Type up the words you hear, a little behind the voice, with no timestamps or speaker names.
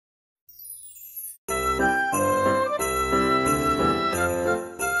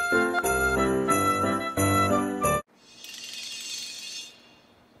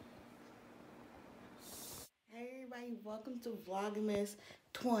to Vlogmas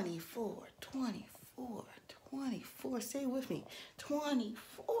 24. Say it with me.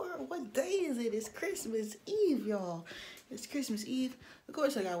 24. What day is it? It's Christmas Eve, y'all. It's Christmas Eve. Of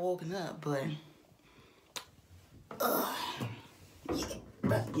course, I got woken up, but yeah,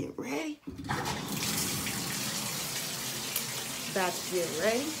 about to get ready.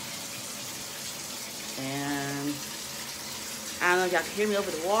 And I don't know if y'all can hear me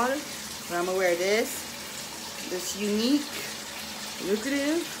over the water, but I'm gonna wear this unique,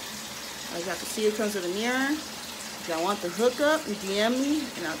 lucrative. As y'all can see, it comes with a mirror. If y'all want the hookup, DM me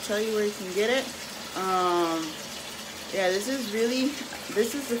and I'll tell you where you can get it. Yeah, this is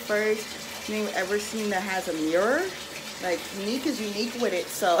the first thing I've ever seen that has a mirror. Like, unique is unique with it,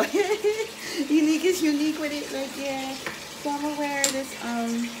 so unique is unique with it. Like, yeah, so I'm gonna wear this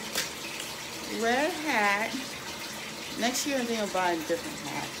red hat. Next year I think I'll buy a different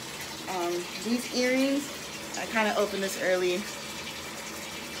hat. These earrings, I kind of opened this early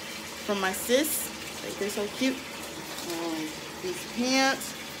from my sis. Like, they're so cute. These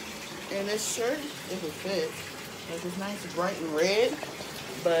pants and this shirt, it will fit. Like, it's nice, bright and red.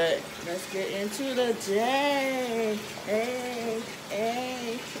 But let's get into the day. Hey.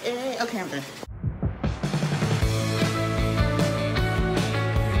 Okay, I'm done.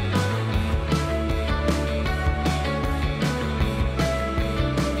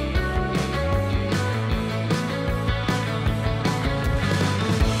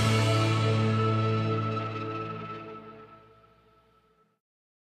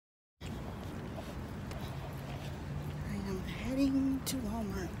 To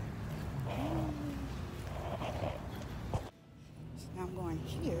Walmart. So now I'm going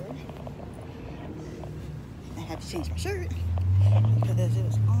here. I had to change my shirt because it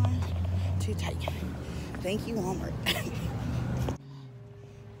was on too tight. Thank you, Walmart.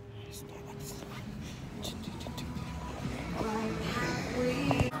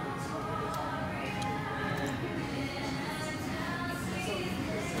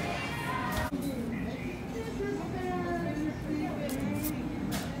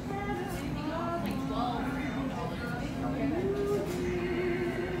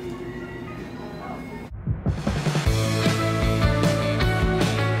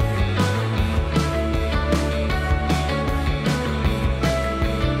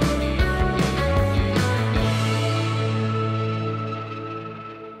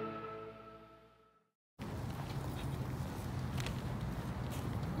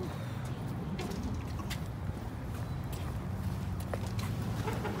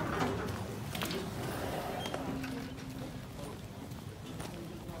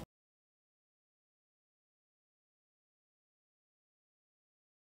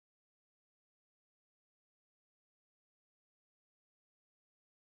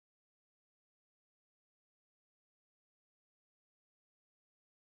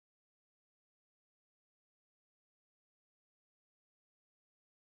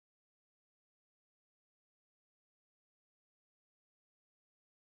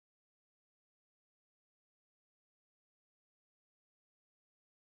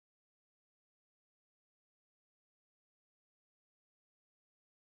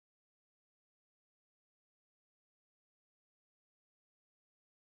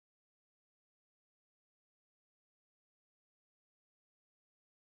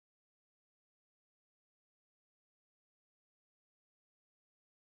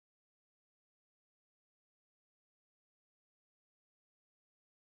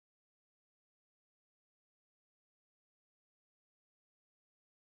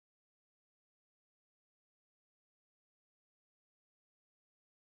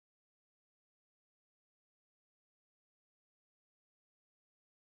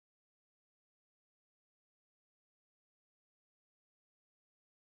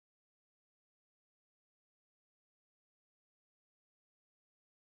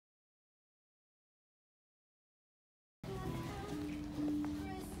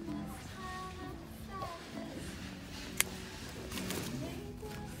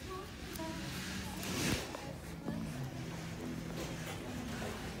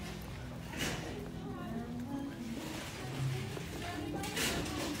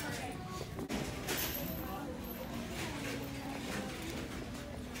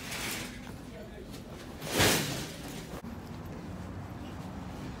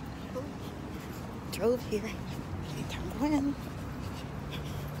 Drove here. Anytime to win.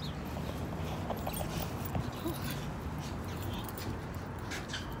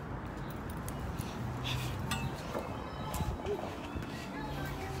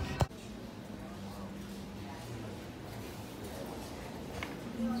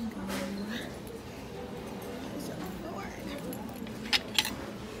 There's a Ford.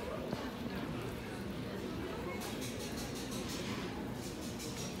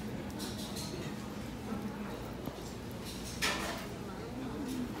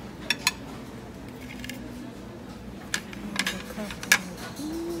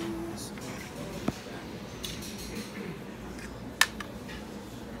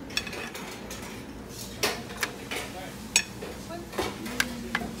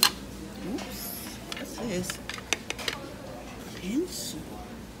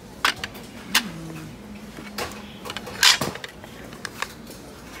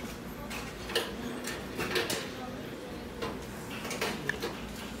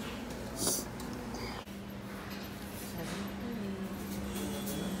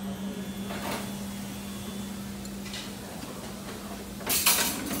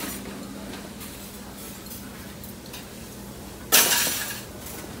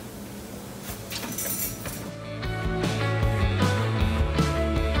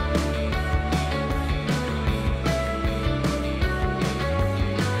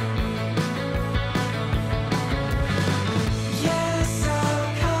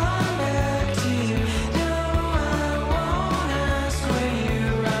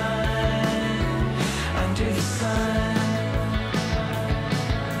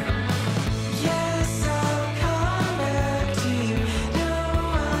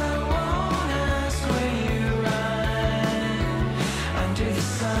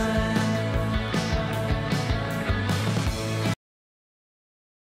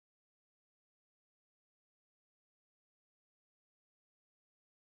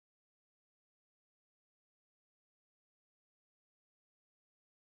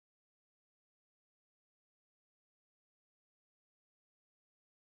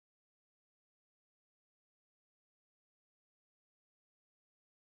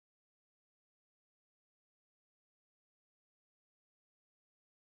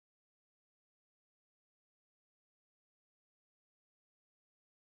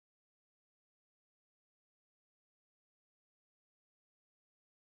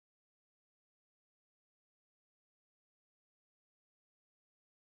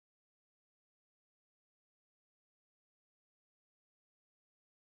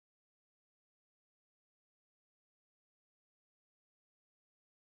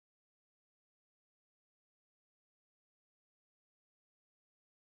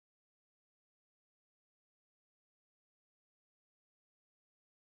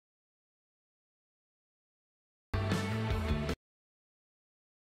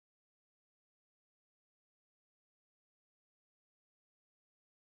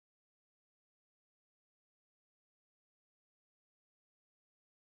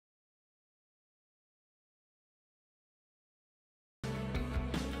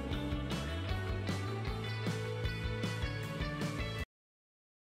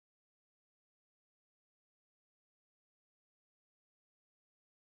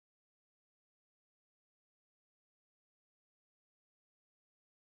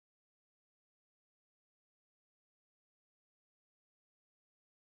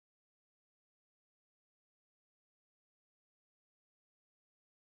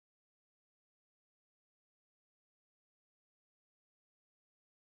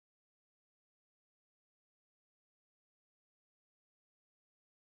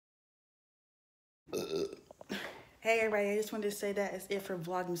 Hey everybody, I just wanted to say that is it for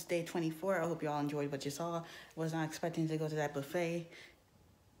Vlogmas Day 24. I hope y'all enjoyed what you saw. Was not expecting to go to that buffet.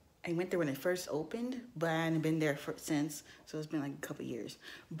 I went there when it first opened, but I hadn't been there since, so it's been like a couple years.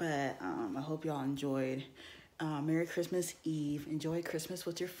 But I hope y'all enjoyed. Merry Christmas Eve. Enjoy Christmas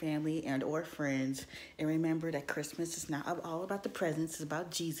with your family and or friends. And remember that Christmas is not all about the presents, it's about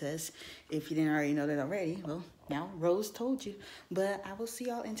Jesus. If you didn't already know that already, well, now Rose told you. But I will see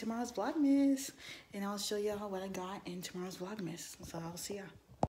y'all in tomorrow's Vlogmas. And I'll show y'all what I got in tomorrow's Vlogmas. So I'll see y'all.